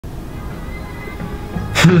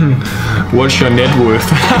What's your net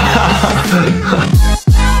worth?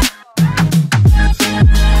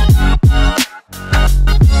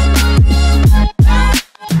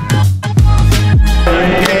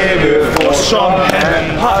 Som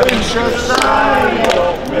han har ønsket sig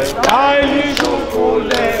med dejlig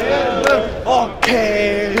chokolade og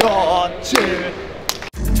kager til.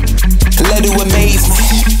 Let it amaze me,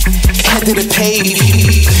 head to the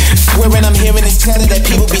page. Swearing I'm hearing this chatter that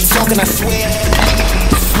people be talking, I swear.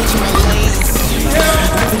 Switch my lanes,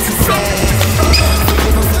 living too fast.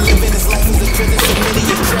 Living this life is a prison, so many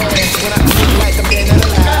of trash. When I feel like I'm dead and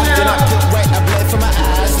alive, then I feel wet, I bled from my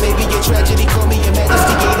eyes. Maybe your tragedy call me your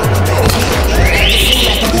majesty, you don't want that as me.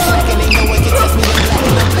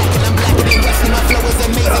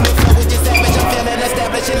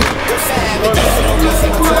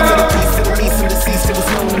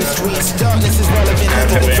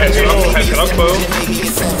 Han skal nok prøve.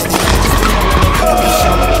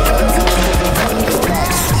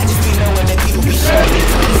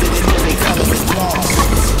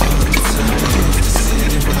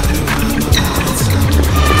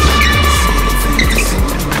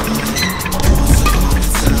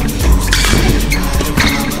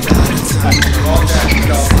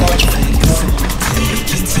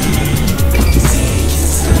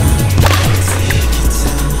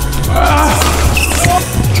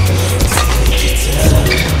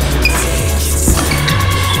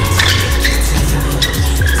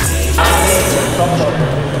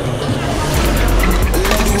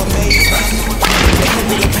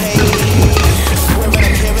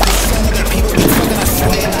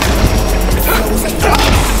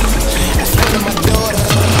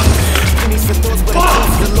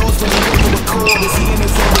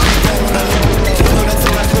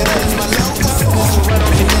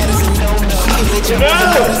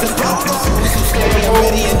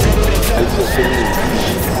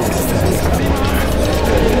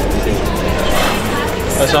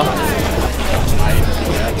 Hvad så?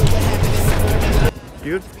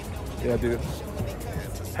 Dude? Yeah, dude.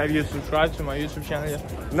 Have you subscribed to my YouTube channel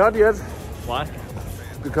yet? Not yet, Why?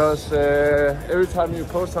 because every time you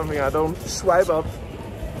post something I don't swipe up,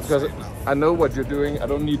 because I know what you're doing. I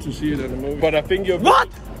don't need to see it anymore. But I think your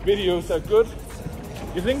videos are good.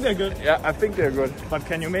 You think they're good? Yeah, I think they're good. But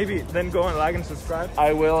can you maybe then go and like and subscribe?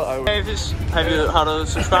 I will. Have you how to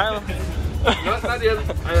subscribe? Not yet.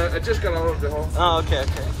 I just got out of the hall. Ah, okay.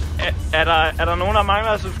 Er der nogen, der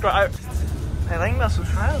mangler at subscribe? Er der ingen, der er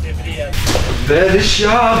subscribe? Hvad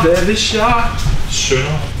hvis jeg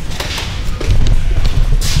synder?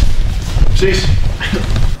 Ses.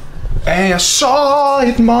 Er jeg så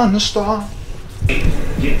et monster?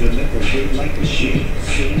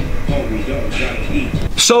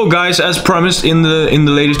 So guys, as promised in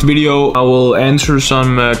the latest video, I will answer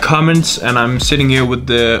some comments, and I'm sitting here with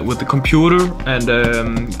the computer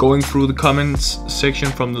and going through the comments section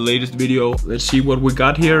from the latest video. Let's see what we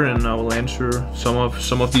got here, and I will answer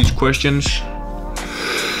some of these questions.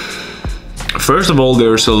 First of all,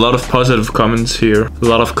 there's a lot of positive comments here, a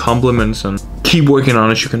lot of compliments, and keep working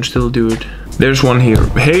on it, you can still do it. There's one here.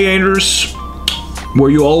 Hey Anders,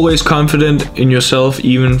 were you always confident in yourself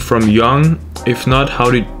even from young? If not,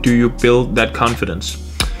 how do you build that confidence?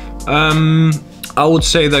 I would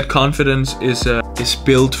say that confidence is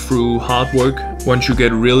built through hard work. Once you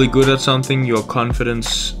get really good at something, your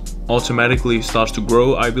confidence automatically starts to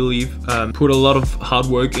grow, I believe. Put a lot of hard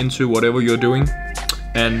work into whatever you're doing,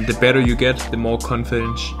 and the better you get, the more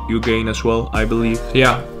confidence you gain as well, I believe.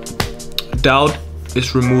 Yeah, doubt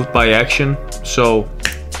is removed by action, so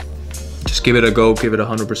just give it a go, give it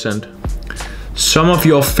 100%. Some of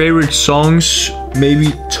your favorite songs,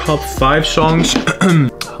 maybe top 5 songs.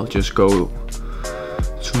 I'll just go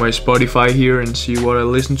to my Spotify here and see what I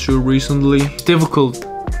listened to recently. It's difficult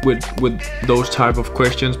with those type of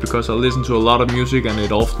questions because I listen to a lot of music and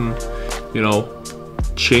it often, you know,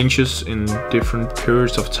 changes in different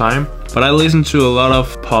periods of time. But I listen to a lot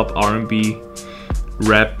of pop, R&B,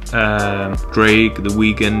 rap, Drake, The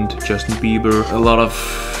Weeknd, Justin Bieber, a lot of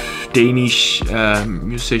Danish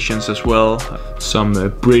musicians as well, some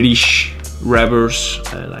British rappers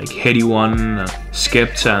like Heady One,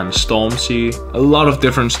 Skepta and Stormzy, a lot of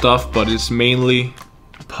different stuff, but it's mainly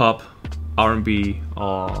pop, R&B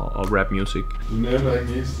or rap music.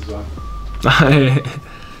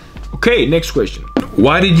 Okay, next question.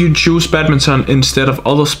 Why did you choose badminton instead of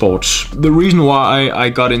other sports? The reason why I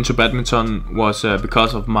got into badminton was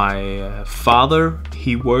because of my father.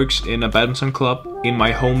 He works in a badminton club in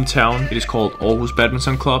my hometown. It is called Aarhus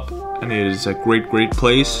Badminton Club, and it is a great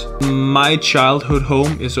place. My childhood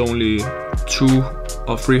home is only 2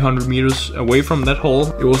 or 300 meters away from that hall.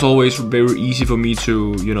 It was always very easy for me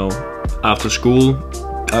to, you know, after school,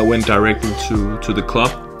 I went directly to the club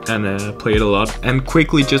and played a lot, and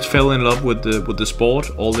quickly just fell in love with the sport,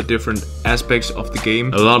 all the different aspects of the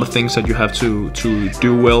game, a lot of things that you have to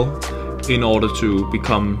do well in order to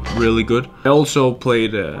become really good. I also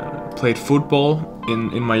played football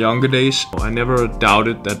in my younger days. I never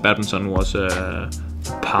doubted that badminton was a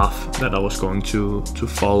path that I was going to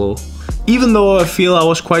follow, even though I feel I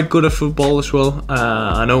was quite good at football as well.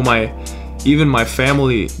 I know even my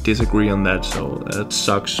family disagree on that, so that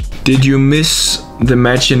sucks. Did you miss the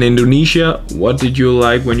match in Indonesia? What did you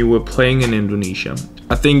like when you were playing in Indonesia?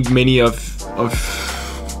 I think many of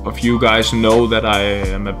you guys know that I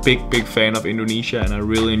am a big fan of Indonesia, and I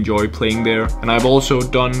really enjoy playing there. And I've also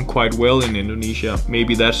done quite well in Indonesia.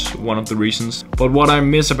 Maybe that's one of the reasons. But what I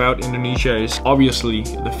miss about Indonesia is obviously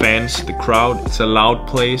the fans, the crowd. It's a loud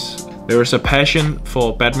place. There is a passion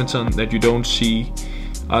for badminton that you don't see,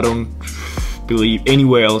 I don't believe,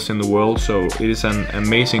 anywhere else in the world. So it is an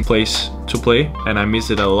amazing place to play, and I miss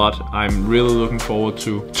it a lot. I'm really looking forward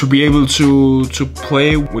to be able to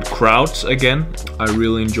play with crowds again. I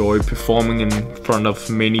really enjoy performing in front of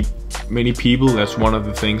many people. That's one of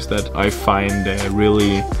the things that I find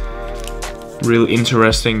really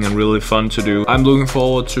interesting and really fun to do. I'm looking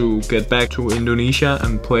forward to get back to Indonesia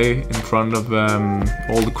and play in front of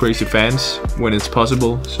all the crazy fans when it's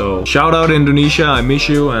possible. So shout out Indonesia, I miss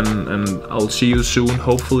you, and I'll see you soon,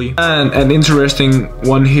 hopefully. And an interesting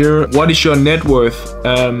one here, what is your net worth?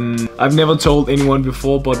 I've never told anyone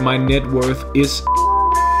before, but my net worth is...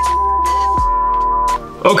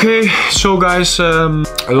 Okay, so guys, a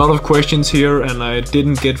lot of questions here, and I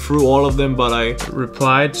didn't get through all of them, but I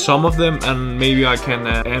replied some of them, and maybe I can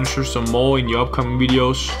answer some more in the upcoming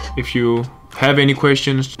videos. If you have any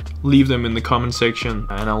questions, leave them in the comment section,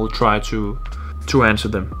 and I will try to answer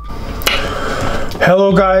them.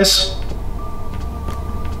 Hello guys!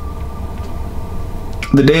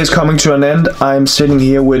 The day is coming to an end. I'm sitting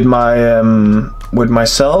here with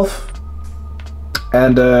myself.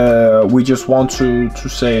 And we just want to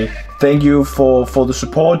say thank you for the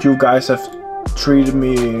support. You guys have treated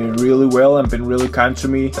me really well and been really kind to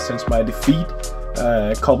me since my defeat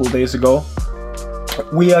a couple days ago.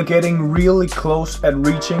 We are getting really close at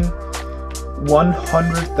reaching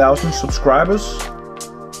 100,000 subscribers.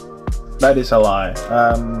 That is a lie.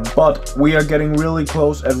 But we are getting really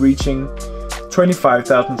close at reaching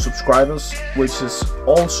 25,000 subscribers, which is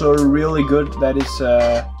also really good. That is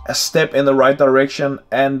a step in the right direction,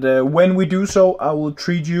 and when we do so, I will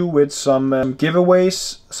treat you with some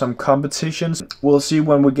giveaways, some competitions. We'll see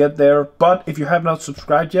when we get there, but if you have not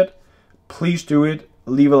subscribed yet, please do it.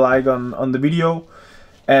 Leave a like on the video,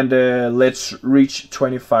 and let's reach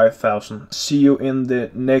 25,000. See you in the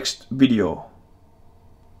next video.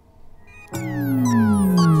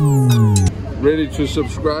 Ready to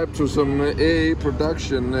subscribe to some AA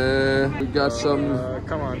production. We got some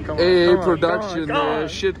AA production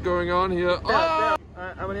shit going on here. Oh!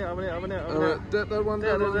 That one.